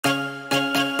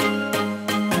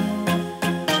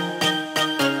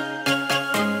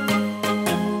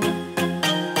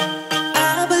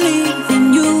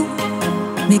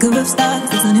of stars,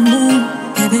 the sun and moon,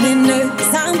 heaven and earth,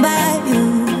 sound by you.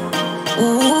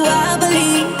 Oh, I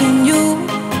believe in you.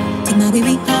 Take my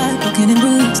weary heart, broken and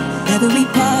bruised, every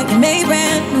part you made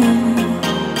brand new.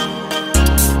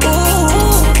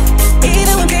 Ooh,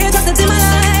 even when fear drops into my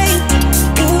life,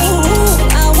 ooh,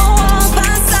 I won't walk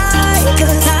by side,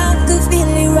 'cause I could feel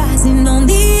it rising on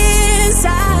the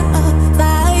inside, a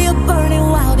fire burning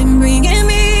wild and bringing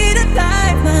me to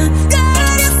life. My God,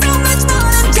 you're so much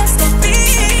more than just a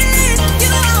feeling.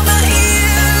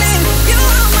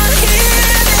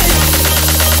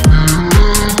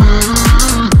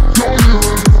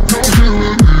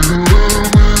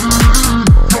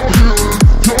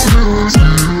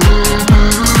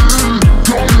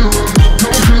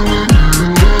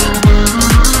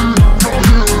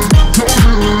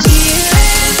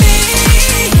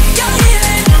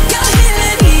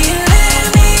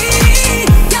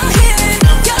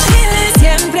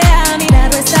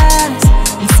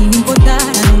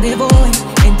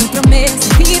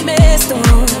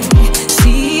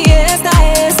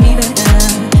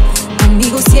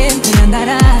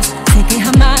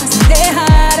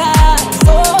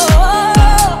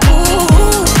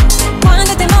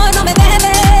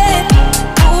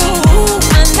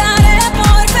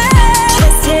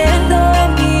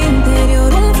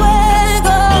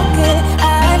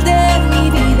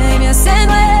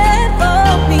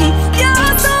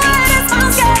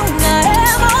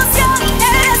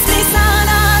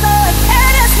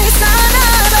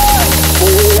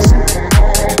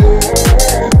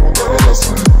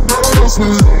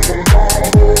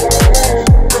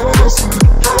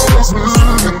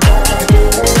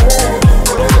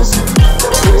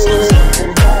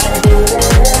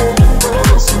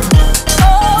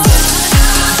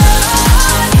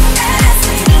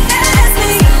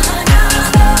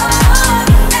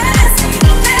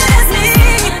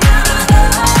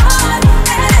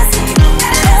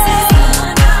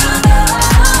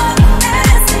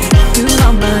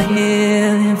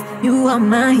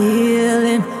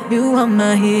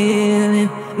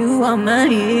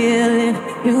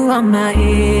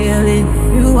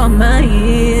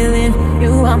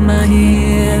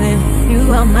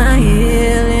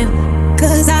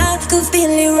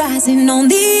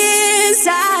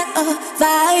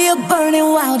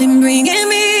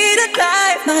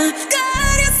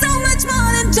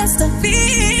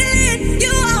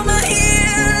 You are my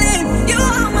healing, you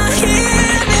are my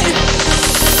healing.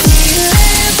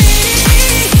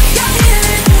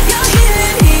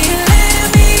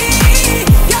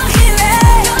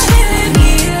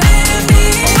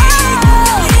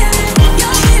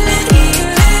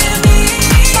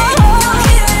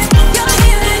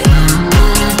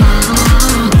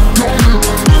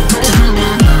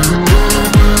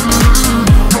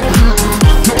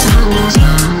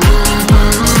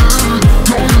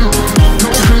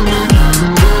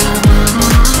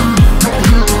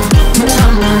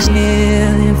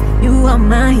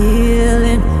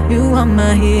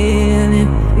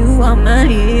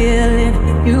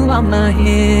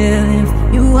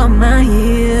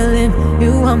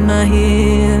 You are my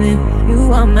healing,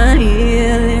 you are my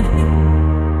healing.